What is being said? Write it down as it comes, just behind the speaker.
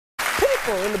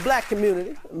People in the black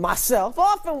community, myself,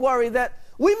 often worry that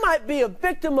we might be a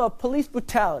victim of police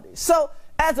brutality. So,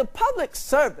 as a public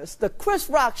service, the Chris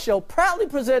Rock Show proudly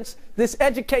presents this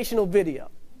educational video.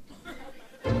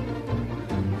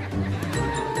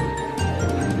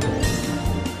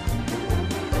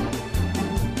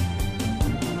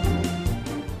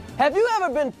 Have you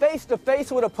ever been face to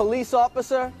face with a police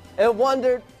officer and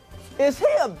wondered, is he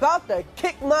about to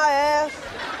kick my ass?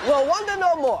 Well, wonder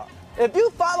no more. If you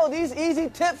follow these easy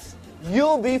tips,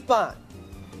 you'll be fine.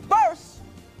 First,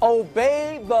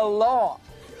 obey the law.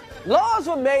 Laws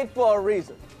were made for a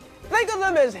reason. Think of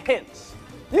them as hints.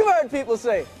 You've heard people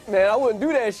say, man, I wouldn't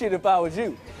do that shit if I was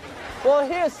you. Well,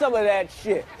 here's some of that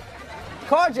shit.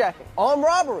 Carjacking, armed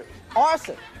robbery,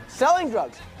 arson, selling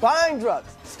drugs, buying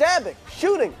drugs, stabbing,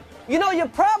 shooting. You know, you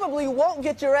probably won't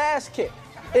get your ass kicked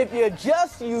if you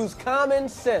just use common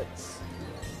sense.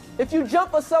 If you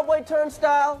jump a subway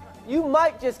turnstile, you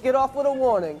might just get off with a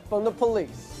warning from the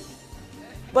police.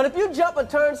 But if you jump a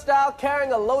turnstile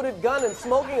carrying a loaded gun and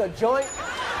smoking a joint,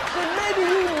 then maybe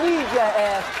you need your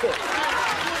ass kicked.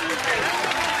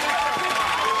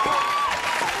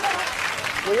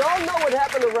 We all know what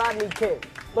happened to Rodney King,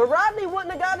 but Rodney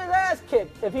wouldn't have got his ass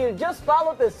kicked if he had just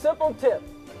followed this simple tip.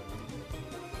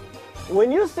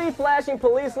 When you see flashing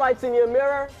police lights in your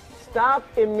mirror, stop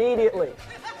immediately.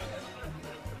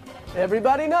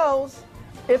 Everybody knows,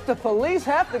 if the police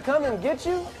have to come and get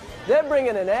you, they're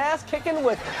bringing an ass kicking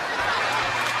with them.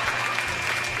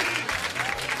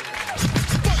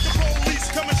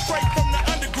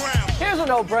 Here's a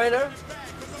no-brainer.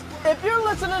 If you're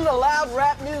listening to loud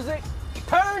rap music,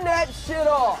 turn that shit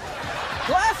off.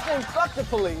 Blasting "fuck the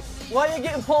police" while you're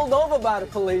getting pulled over by the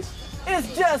police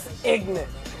is just ignorant.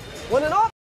 When an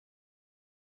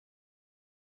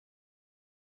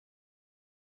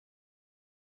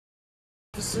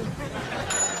officer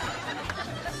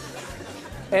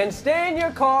and stay in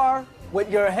your car with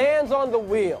your hands on the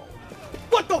wheel.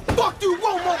 What the fuck do you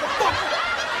want, motherfucker?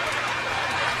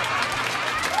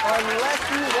 Unless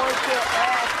you want your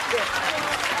ass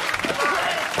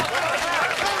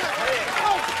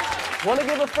kicked. Want to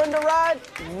give a friend a ride?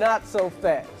 Not so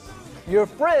fast. Your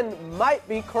friend might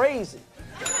be crazy.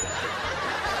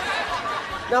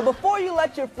 Now, before you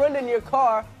let your friend in your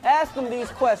car, ask them these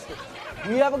questions.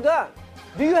 Do you have a gun?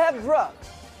 Do you have drugs?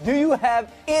 Do you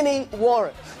have any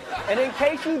warrants? And in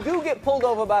case you do get pulled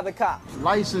over by the cops,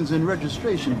 license and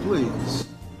registration, please.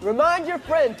 Remind your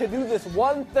friend to do this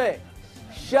one thing.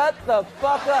 Shut the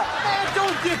fuck up. Man,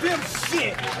 don't give him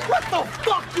shit. What the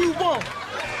fuck you want?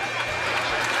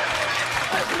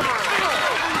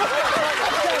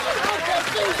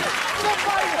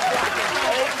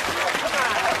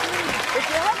 If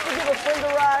you have to give a friend a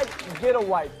ride, get a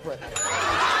white friend.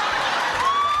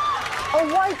 A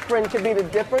white friend can be the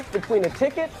difference between a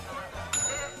ticket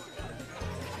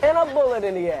and a bullet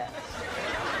in the ass.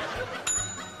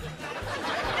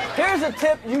 Here's a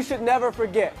tip you should never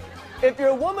forget. If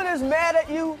your woman is mad at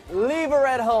you, leave her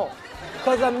at home.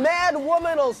 Because a mad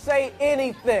woman will say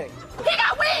anything. He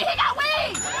got weed! He got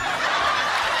weed!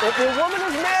 If your woman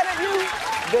is mad at you,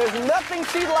 there's nothing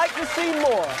she'd like to see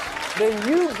more than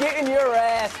you getting your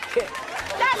ass kicked.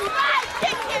 That's right!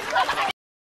 Kick his motherfucker!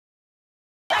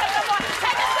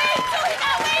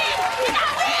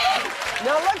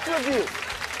 Now let's review.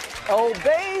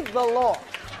 Obey the law.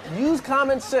 Use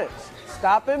common sense.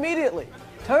 Stop immediately.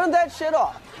 Turn that shit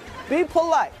off. Be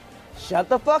polite. Shut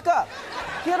the fuck up.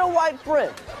 Get a white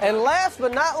friend. And last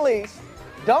but not least,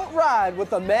 don't ride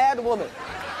with a mad woman.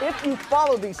 If you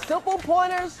follow these simple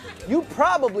pointers, you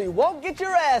probably won't get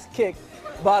your ass kicked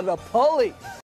by the police.